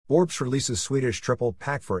Orbx releases Swedish Triple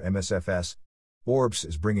Pack for MSFS. Orbx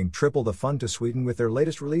is bringing triple the fun to Sweden with their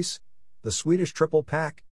latest release, the Swedish Triple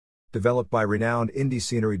Pack. Developed by renowned indie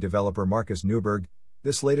scenery developer Marcus Nyberg,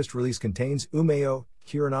 this latest release contains Umeå,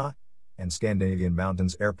 Kiruna, and Scandinavian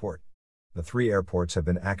Mountains Airport. The three airports have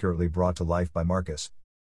been accurately brought to life by Marcus.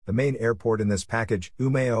 The main airport in this package,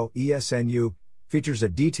 Umeå ESNU, features a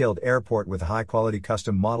detailed airport with high-quality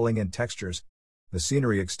custom modeling and textures. The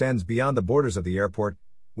scenery extends beyond the borders of the airport,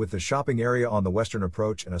 with the shopping area on the western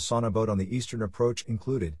approach and a sauna boat on the eastern approach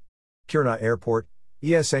included. Kiruna Airport,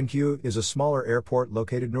 ESNQ, is a smaller airport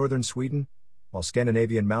located northern Sweden, while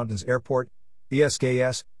Scandinavian Mountains Airport,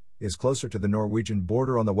 ESKS, is closer to the Norwegian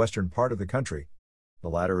border on the western part of the country. The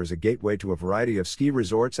latter is a gateway to a variety of ski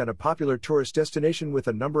resorts and a popular tourist destination with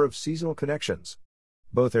a number of seasonal connections.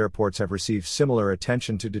 Both airports have received similar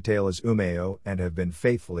attention to detail as Umeå and have been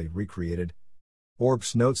faithfully recreated.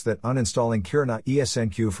 Orbx notes that uninstalling Kiruna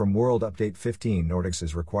ESNQ from World Update 15 Nordics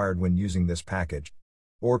is required when using this package.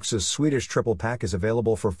 Orbx's Swedish Triple Pack is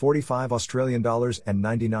available for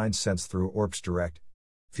 $45.99 through Orbx Direct.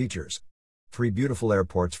 Features: 3 beautiful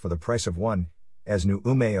airports for the price of one, ESNU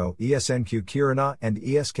Umeå, ESNQ Kiruna and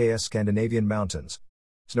ESKS Scandinavian Mountains.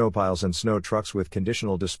 Snow piles and snow trucks with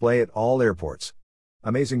conditional display at all airports.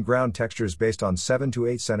 Amazing ground textures based on 7 to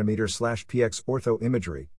 8 cm/px ortho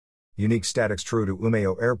imagery. Unique statics true to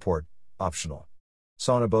Umeå Airport, optional.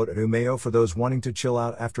 Sauna boat at Umeå for those wanting to chill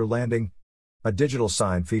out after landing. A digital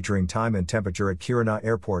sign featuring time and temperature at Kiruna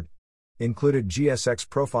Airport. Included GSX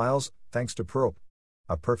profiles, thanks to pvrlpe.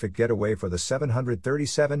 A perfect getaway for the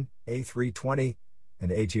 737, A320, and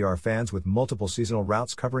ATR fans with multiple seasonal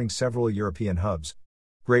routes covering several European hubs.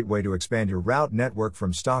 Great way to expand your route network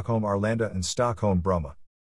from Stockholm-Arlanda and Stockholm-Bromma.